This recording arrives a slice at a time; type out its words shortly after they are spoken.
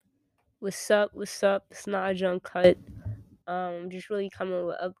What's up? What's up? It's Naj Uncut. Just really coming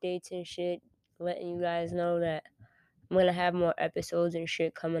with updates and shit, letting you guys know that I'm gonna have more episodes and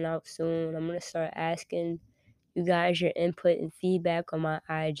shit coming out soon. I'm gonna start asking you guys your input and feedback on my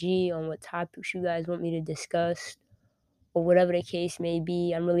IG on what topics you guys want me to discuss or whatever the case may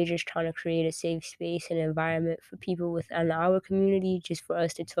be. I'm really just trying to create a safe space and environment for people within our community, just for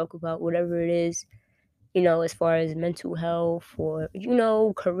us to talk about whatever it is, as far as mental health or,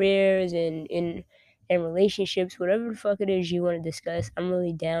 careers and relationships, whatever the fuck it is you want to discuss. I'm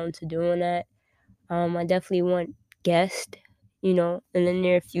really down to doing that. I definitely want guests, in the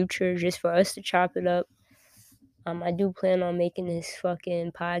near future just for us to chop it up. I do plan on making this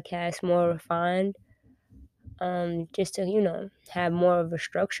fucking podcast more refined. Just to, have more of a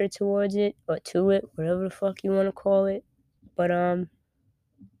structure towards it or to it, whatever the fuck you want to call it. But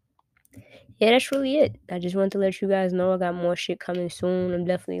yeah, that's really it. I just wanted to let you guys know I got more shit coming soon. I'm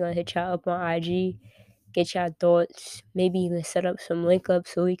definitely gonna hit y'all up on IG, get y'all thoughts, maybe even set up some link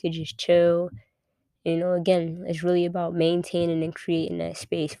ups so we could just chill. Again, it's really about maintaining and creating that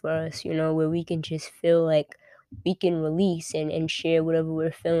space for us, where we can just feel like we can release and share whatever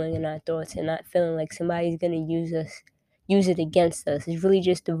we're feeling in our thoughts and not feeling like somebody's gonna use it against us. It's really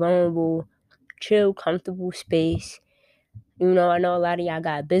just a vulnerable, chill, comfortable space. I know a lot of y'all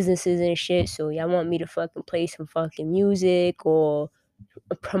got businesses and shit, so y'all want me to fucking play some fucking music or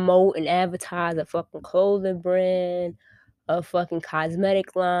promote and advertise a fucking clothing brand, a fucking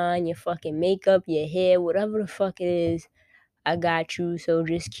cosmetic line, your fucking makeup, your hair, whatever the fuck it is. I got you. So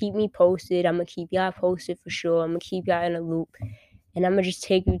just keep me posted. I'm gonna keep y'all posted for sure. I'm gonna keep y'all in a loop. And I'm gonna just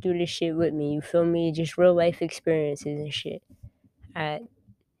take you through this shit with me. You feel me? Just real life experiences and shit. Alright.